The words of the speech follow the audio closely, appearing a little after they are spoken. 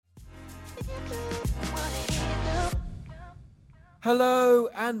Hello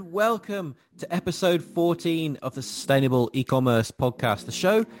and welcome to episode 14 of the Sustainable E-commerce podcast, the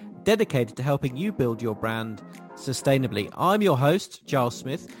show dedicated to helping you build your brand sustainably. I'm your host, Giles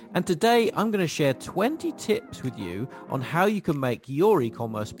Smith, and today I'm going to share 20 tips with you on how you can make your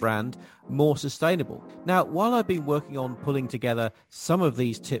e-commerce brand more sustainable. Now, while I've been working on pulling together some of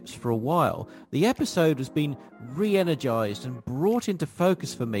these tips for a while, the episode has been re-energized and brought into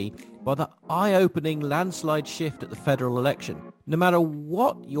focus for me by the eye-opening landslide shift at the federal election. No matter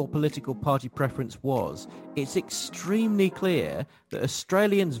what your political party preference was, it's extremely clear that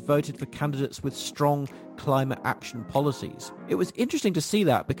Australians voted for candidates with strong climate action policies. It was interesting to see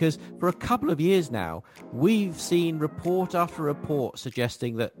that because for a couple of years now, we've seen report after report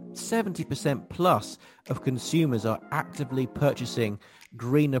suggesting that 70% plus of consumers are actively purchasing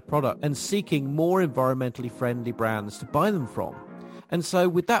greener products and seeking more environmentally friendly brands to buy them from. And so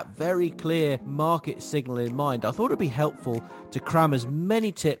with that very clear market signal in mind, I thought it'd be helpful to cram as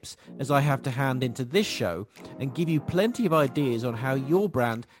many tips as I have to hand into this show and give you plenty of ideas on how your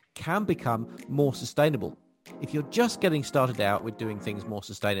brand can become more sustainable. If you're just getting started out with doing things more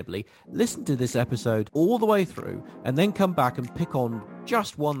sustainably, listen to this episode all the way through and then come back and pick on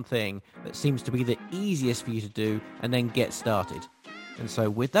just one thing that seems to be the easiest for you to do and then get started. And so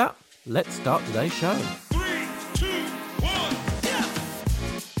with that, let's start today's show.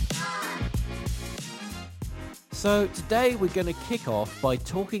 So today we're going to kick off by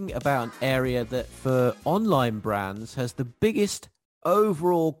talking about an area that for online brands has the biggest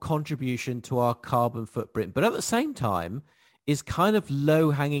overall contribution to our carbon footprint, but at the same time is kind of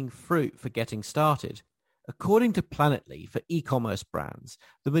low-hanging fruit for getting started. According to Planetly, for e-commerce brands,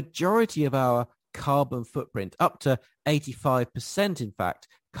 the majority of our carbon footprint, up to 85% in fact,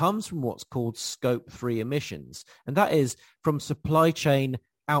 comes from what's called Scope 3 emissions, and that is from supply chain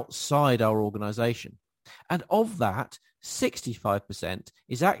outside our organization. And of that, 65%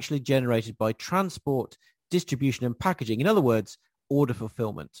 is actually generated by transport, distribution and packaging. In other words, order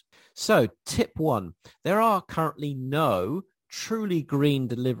fulfillment. So tip one, there are currently no truly green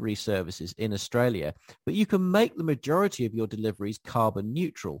delivery services in Australia, but you can make the majority of your deliveries carbon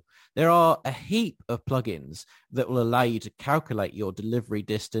neutral. There are a heap of plugins that will allow you to calculate your delivery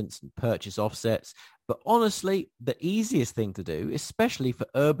distance and purchase offsets. But honestly, the easiest thing to do, especially for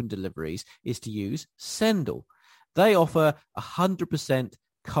urban deliveries, is to use Sendle. They offer 100%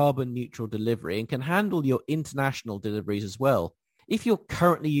 carbon neutral delivery and can handle your international deliveries as well. If you're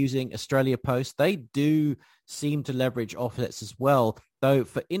currently using Australia Post, they do seem to leverage offsets as well, though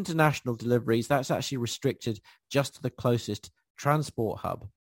for international deliveries, that's actually restricted just to the closest transport hub.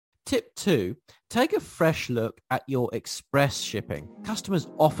 Tip 2, take a fresh look at your express shipping. Customers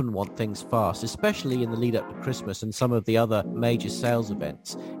often want things fast, especially in the lead up to Christmas and some of the other major sales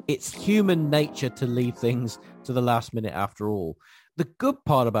events. It's human nature to leave things to the last minute after all. The good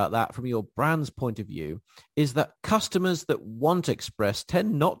part about that from your brand's point of view is that customers that want express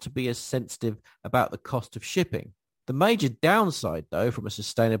tend not to be as sensitive about the cost of shipping. The major downside, though, from a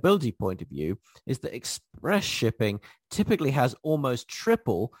sustainability point of view, is that express shipping typically has almost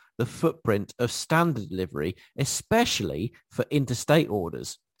triple the footprint of standard delivery, especially for interstate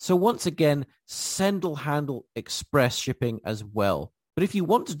orders. So once again, Sendle handle express shipping as well. But if you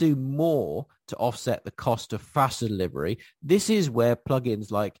want to do more to offset the cost of faster delivery, this is where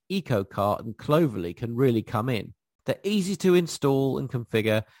plugins like EcoCart and Cloverly can really come in. They're easy to install and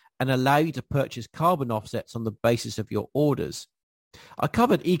configure and allow you to purchase carbon offsets on the basis of your orders. I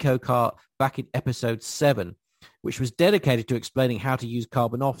covered EcoCart back in episode 7, which was dedicated to explaining how to use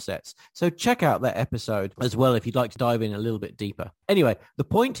carbon offsets. So check out that episode as well if you'd like to dive in a little bit deeper. Anyway, the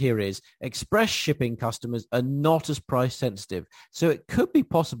point here is express shipping customers are not as price sensitive, so it could be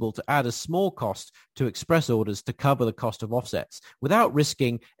possible to add a small cost to express orders to cover the cost of offsets without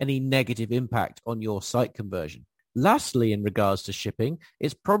risking any negative impact on your site conversion. Lastly, in regards to shipping,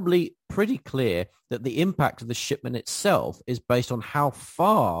 it's probably pretty clear that the impact of the shipment itself is based on how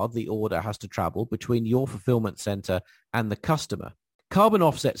far the order has to travel between your fulfillment center and the customer. Carbon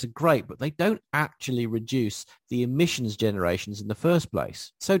offsets are great, but they don't actually reduce the emissions generations in the first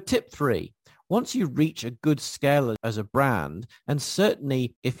place. So tip 3, once you reach a good scale as a brand, and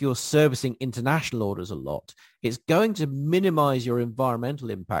certainly if you're servicing international orders a lot, it's going to minimize your environmental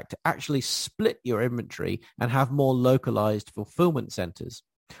impact to actually split your inventory and have more localized fulfillment centers.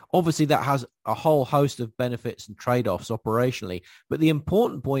 Obviously, that has a whole host of benefits and trade-offs operationally, but the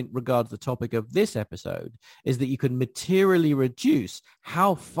important point regarding the topic of this episode is that you can materially reduce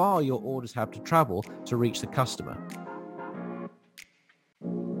how far your orders have to travel to reach the customer.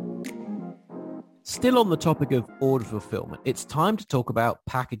 Still on the topic of order fulfillment, it's time to talk about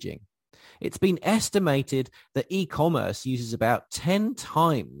packaging. It's been estimated that e-commerce uses about 10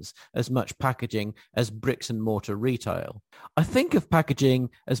 times as much packaging as bricks and mortar retail. I think of packaging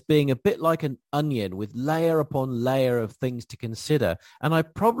as being a bit like an onion with layer upon layer of things to consider. And I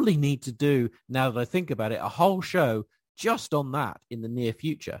probably need to do, now that I think about it, a whole show just on that in the near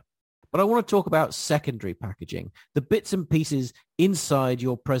future. But I want to talk about secondary packaging, the bits and pieces inside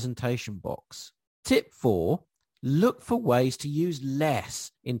your presentation box. Tip 4, look for ways to use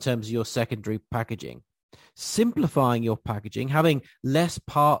less in terms of your secondary packaging. Simplifying your packaging, having less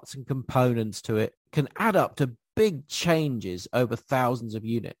parts and components to it, can add up to big changes over thousands of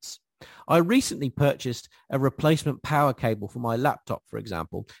units. I recently purchased a replacement power cable for my laptop, for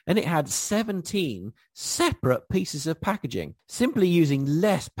example, and it had 17 separate pieces of packaging. Simply using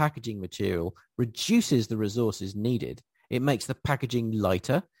less packaging material reduces the resources needed. It makes the packaging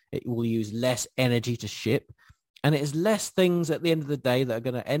lighter. It will use less energy to ship. And it is less things at the end of the day that are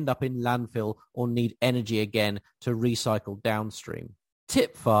going to end up in landfill or need energy again to recycle downstream.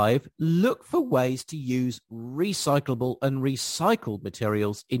 Tip 5, look for ways to use recyclable and recycled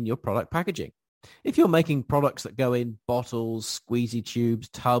materials in your product packaging. If you're making products that go in bottles, squeezy tubes,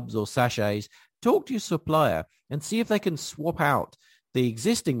 tubs, or sachets, talk to your supplier and see if they can swap out the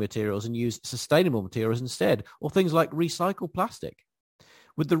existing materials and use sustainable materials instead, or things like recycled plastic.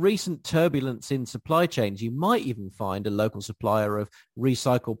 With the recent turbulence in supply chains, you might even find a local supplier of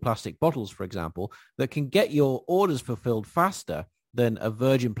recycled plastic bottles, for example, that can get your orders fulfilled faster than a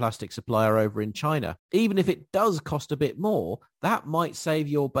virgin plastic supplier over in China. Even if it does cost a bit more, that might save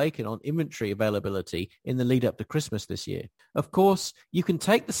your bacon on inventory availability in the lead up to Christmas this year. Of course, you can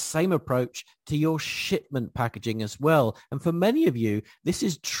take the same approach to your shipment packaging as well. And for many of you, this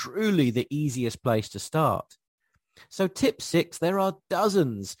is truly the easiest place to start. So tip 6, there are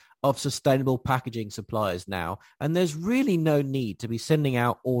dozens of sustainable packaging suppliers now, and there's really no need to be sending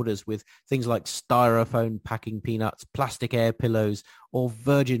out orders with things like styrofoam packing peanuts, plastic air pillows, or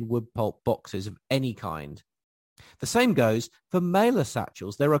virgin wood pulp boxes of any kind. The same goes for mailer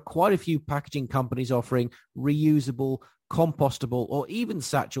satchels. There are quite a few packaging companies offering reusable, compostable, or even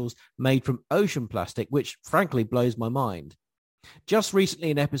satchels made from ocean plastic, which frankly blows my mind. Just recently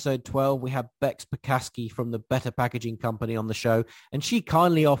in episode 12, we had Bex Pekaski from the Better Packaging Company on the show, and she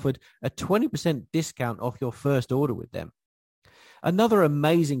kindly offered a 20% discount off your first order with them. Another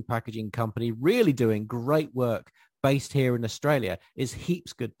amazing packaging company really doing great work based here in Australia is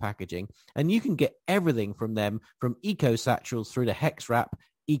Heaps Good Packaging, and you can get everything from them, from eco satchels through to hex wrap,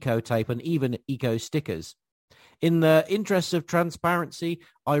 eco tape, and even eco stickers. In the interest of transparency,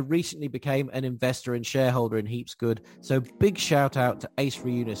 I recently became an investor and shareholder in Heaps Good, so big shout out to Ace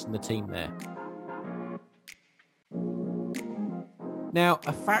Reunis and the team there. Now,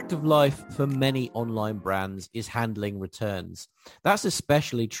 a fact of life for many online brands is handling returns. That's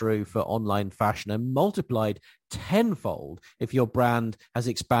especially true for online fashion and multiplied tenfold if your brand has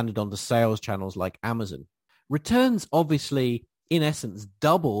expanded onto sales channels like Amazon. Returns obviously, in essence,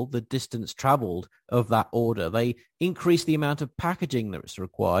 double the distance traveled of that order. They increase the amount of packaging that's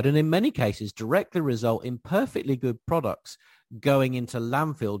required, and in many cases directly result in perfectly good products going into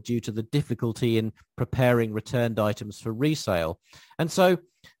landfill due to the difficulty in preparing returned items for resale. And so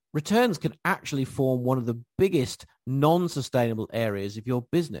returns can actually form one of the biggest non-sustainable areas of your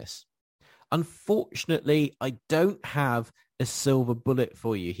business. Unfortunately, I don't have a silver bullet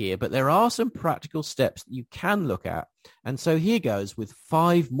for you here, but there are some practical steps that you can look at. And so here goes with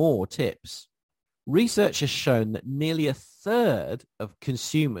 5 more tips. Research has shown that nearly a third of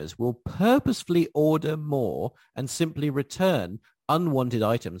consumers will purposefully order more and simply return unwanted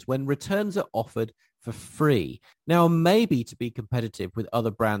items when returns are offered for free. Now, maybe to be competitive with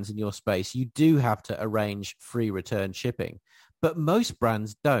other brands in your space, you do have to arrange free return shipping, but most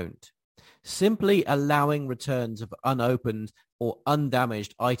brands don't. Simply allowing returns of unopened or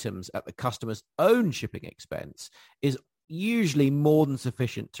undamaged items at the customer's own shipping expense is usually more than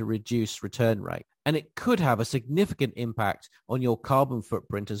sufficient to reduce return rate, and it could have a significant impact on your carbon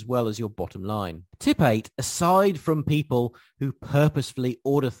footprint as well as your bottom line. Tip 8, aside from people who purposefully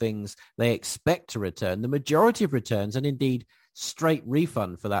order things they expect to return, the majority of returns, and indeed straight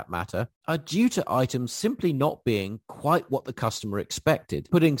refund for that matter, are due to items simply not being quite what the customer expected.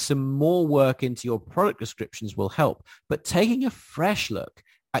 Putting some more work into your product descriptions will help, but taking a fresh look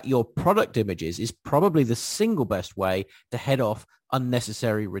at your product images is probably the single best way to head off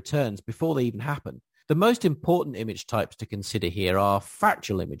unnecessary returns before they even happen. The most important image types to consider here are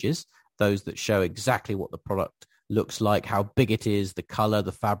factual images, those that show exactly what the product looks like, how big it is, the color,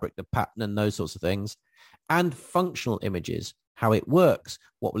 the fabric, the pattern, and those sorts of things, and functional images, how it works,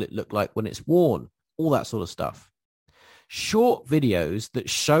 what will it look like when it's worn, all that sort of stuff. Short videos that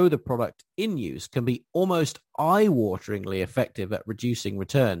show the product in use can be almost eye-wateringly effective at reducing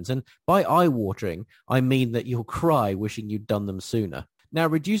returns. And by eye-watering, I mean that you'll cry wishing you'd done them sooner. Now,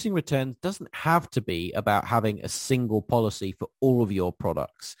 reducing returns doesn't have to be about having a single policy for all of your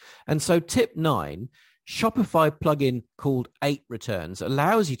products. And so tip 9, Shopify plugin called 8 Returns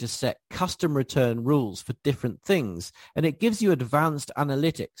allows you to set custom return rules for different things, and it gives you advanced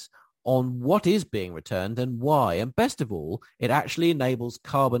analytics on what is being returned and why. And best of all, it actually enables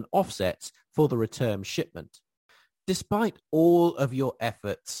carbon offsets for the return shipment. Despite all of your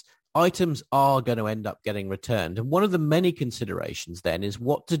efforts, items are going to end up getting returned. And one of the many considerations then is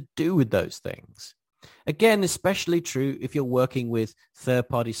what to do with those things. Again, especially true if you're working with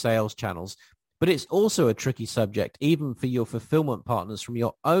third-party sales channels, but it's also a tricky subject even for your fulfillment partners from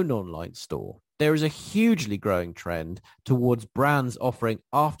your own online store. There is a hugely growing trend towards brands offering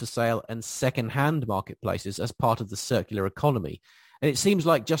after-sale and second-hand marketplaces as part of the circular economy. And it seems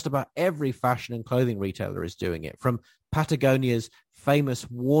like just about every fashion and clothing retailer is doing it, from Patagonia's famous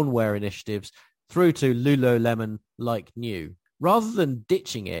worn-wear initiatives through to Lululemon like new. Rather than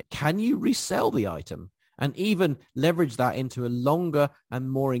ditching it, can you resell the item and even leverage that into a longer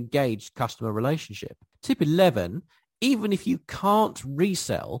and more engaged customer relationship? Tip 11, even if you can't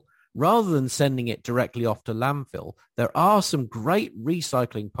resell, rather than sending it directly off to landfill, there are some great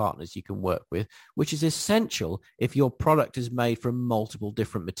recycling partners you can work with, which is essential if your product is made from multiple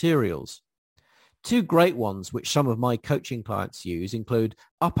different materials. 2 great ones which some of my coaching clients use include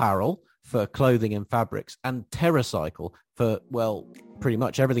Apparel for clothing and fabrics and TerraCycle for, well, pretty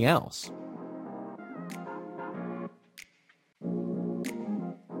much everything else.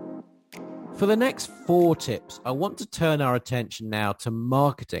 For the next 4 tips, I want to turn our attention now to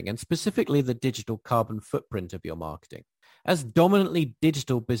marketing and specifically the digital carbon footprint of your marketing. As dominantly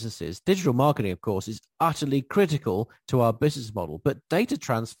digital businesses, digital marketing, of course, is utterly critical to our business model, but data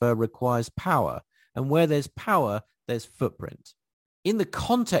transfer requires power, and where there's power, there's footprint. In the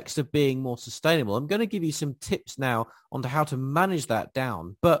context of being more sustainable, I'm going to give you some tips now on how to manage that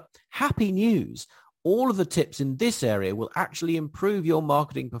down, but happy news. All of the tips in this area will actually improve your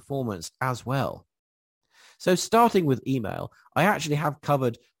marketing performance as well. So starting with email, I actually have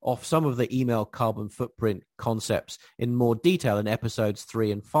covered off some of the email carbon footprint concepts in more detail in episodes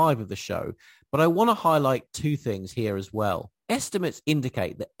 3 and 5 of the show, but I want to highlight 2 things here as well. Estimates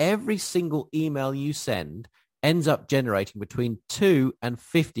indicate that every single email you send ends up generating between 2 and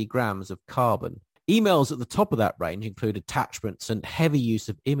 50 grams of carbon. Emails at the top of that range include attachments and heavy use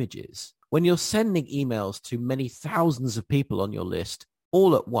of images. When you're sending emails to many thousands of people on your list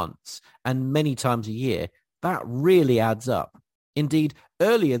all at once and many times a year, that really adds up. Indeed,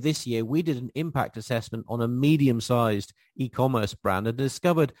 earlier this year, we did an impact assessment on a medium-sized e-commerce brand and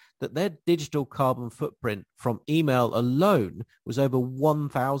discovered that their digital carbon footprint from email alone was over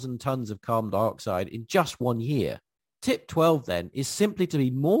 1,000 tons of carbon dioxide in just 1 year. Tip 12 then is simply to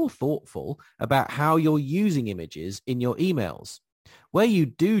be more thoughtful about how you're using images in your emails. Where you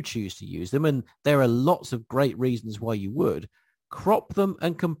do choose to use them, and there are lots of great reasons why you would, crop them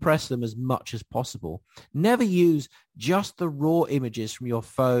and compress them as much as possible. Never use just the raw images from your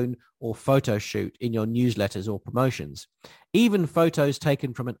phone or photo shoot in your newsletters or promotions. Even photos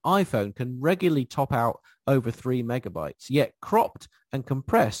taken from an iPhone can regularly top out over 3 megabytes, yet cropped and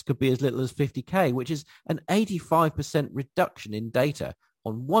compressed could be as little as 50K, which is an 85% reduction in data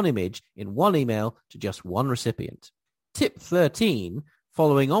on one image in one email to just one recipient. Tip 13,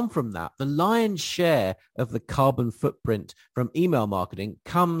 following on from that, the lion's share of the carbon footprint from email marketing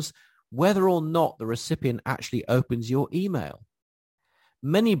comes whether or not the recipient actually opens your email.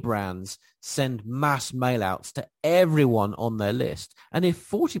 Many brands send mass mailouts to everyone on their list, and if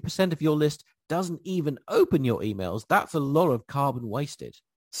 40% of your list doesn't even open your emails, that's a lot of carbon wasted.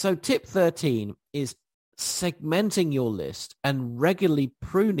 So tip 13 is segmenting your list and regularly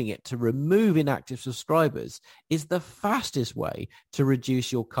pruning it to remove inactive subscribers is the fastest way to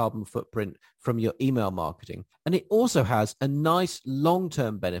reduce your carbon footprint from your email marketing. And it also has a nice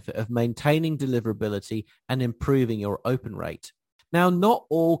long-term benefit of maintaining deliverability and improving your open rate. Now, not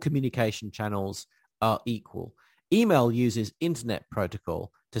all communication channels are equal. Email uses Internet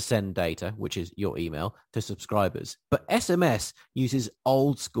Protocol to send data, which is your email, to subscribers, but SMS uses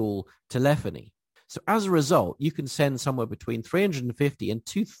old school telephony. So as a result, you can send somewhere between 350 and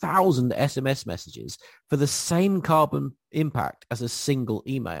 2,000 SMS messages for the same carbon impact as a single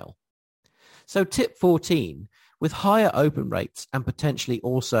email. So tip 14, with higher open rates and potentially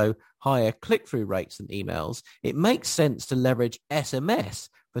also higher click-through rates than emails, it makes sense to leverage SMS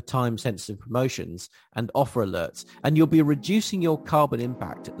for time-sensitive promotions and offer alerts, and you'll be reducing your carbon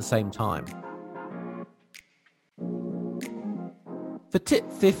impact at the same time. For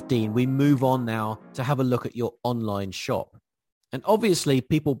tip 15, we move on now to have a look at your online shop. And obviously,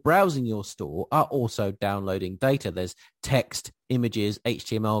 people browsing your store are also downloading data. There's text, images,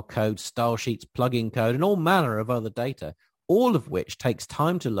 HTML code, style sheets, plugin code, and all manner of other data, all of which takes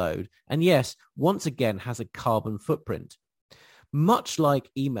time to load and, yes, once again has a carbon footprint. Much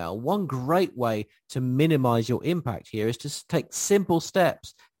like email, one great way to minimize your impact here is to take simple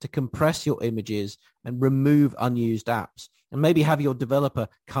steps to compress your images and remove unused apps, and maybe have your developer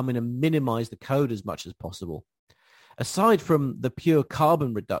come in and minimize the code as much as possible. Aside from the pure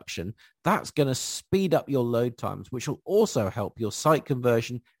carbon reduction, that's going to speed up your load times, which will also help your site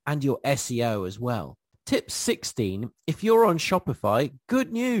conversion and your SEO as well. Tip 16, if you're on Shopify,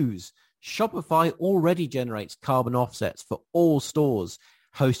 good news. Shopify already generates carbon offsets for all stores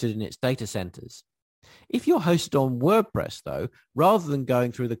hosted in its data centers. If you're hosted on WordPress, though, rather than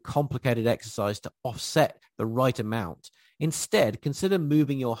going through the complicated exercise to offset the right amount, instead consider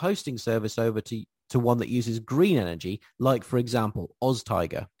moving your hosting service over to one that uses green energy, like, for example,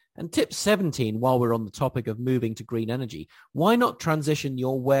 Oztiger. And tip 17, while we're on the topic of moving to green energy, why not transition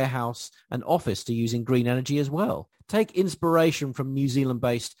your warehouse and office to using green energy as well? Take inspiration from New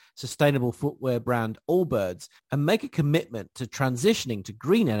Zealand-based sustainable footwear brand Allbirds and make a commitment to transitioning to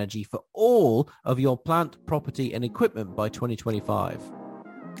green energy for all of your plant, property, and equipment by 2025.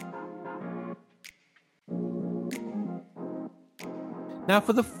 Now,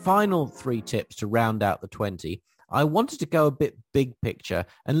 for the final 3 tips to round out the 20, I wanted to go a bit big picture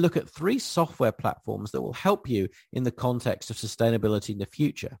and look at 3 software platforms that will help you in the context of sustainability in the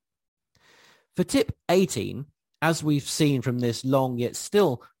future. For tip 18, as we've seen from this long yet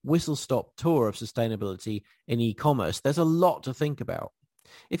still whistle-stop tour of sustainability in e-commerce, there's a lot to think about.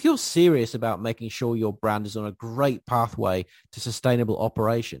 If you're serious about making sure your brand is on a great pathway to sustainable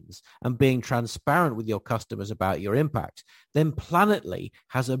operations and being transparent with your customers about your impact, then Planetly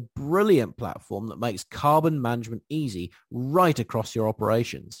has a brilliant platform that makes carbon management easy right across your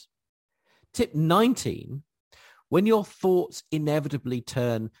operations. Tip 19, when your thoughts inevitably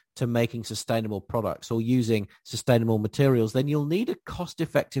turn to making sustainable products or using sustainable materials, then you'll need a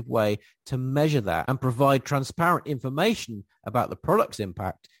cost-effective way to measure that and provide transparent information about the product's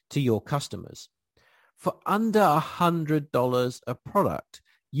impact to your customers. For under $100 a product,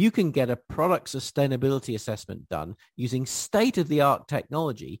 you can get a product sustainability assessment done using state-of-the-art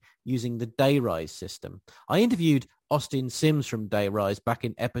technology using the Dayrise system. I interviewed Austin Sims from Dayrise back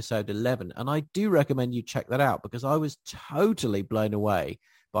in episode 11, and I do recommend you check that out because I was totally blown away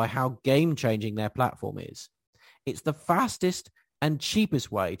by how game-changing their platform is. It's the fastest and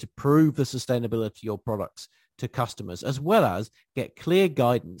cheapest way to prove the sustainability of your products to customers, as well as get clear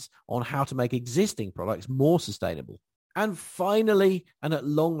guidance on how to make existing products more sustainable. And finally, and at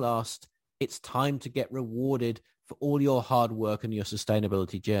long last, it's time to get rewarded for all your hard work and your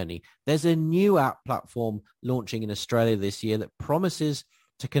sustainability journey. There's a new app platform launching in Australia this year that promises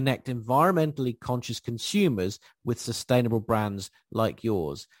to connect environmentally conscious consumers with sustainable brands like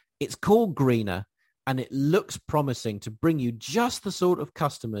yours. It's called Greener, and it looks promising to bring you just the sort of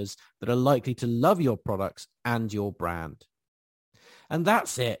customers that are likely to love your products and your brand. And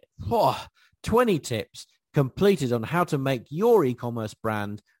that's it. 20 tips completed on how to make your e-commerce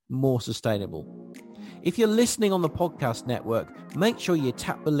brand more sustainable. If you're listening on the podcast network, make sure you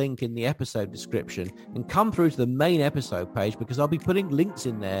tap the link in the episode description and come through to the main episode page because I'll be putting links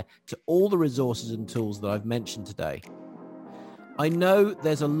in there to all the resources and tools that I've mentioned today. I know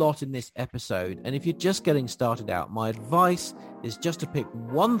there's a lot in this episode, and if you're just getting started out, my advice is just to pick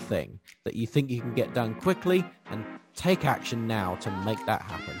one thing that you think you can get done quickly and take action now to make that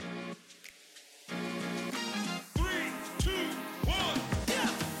happen.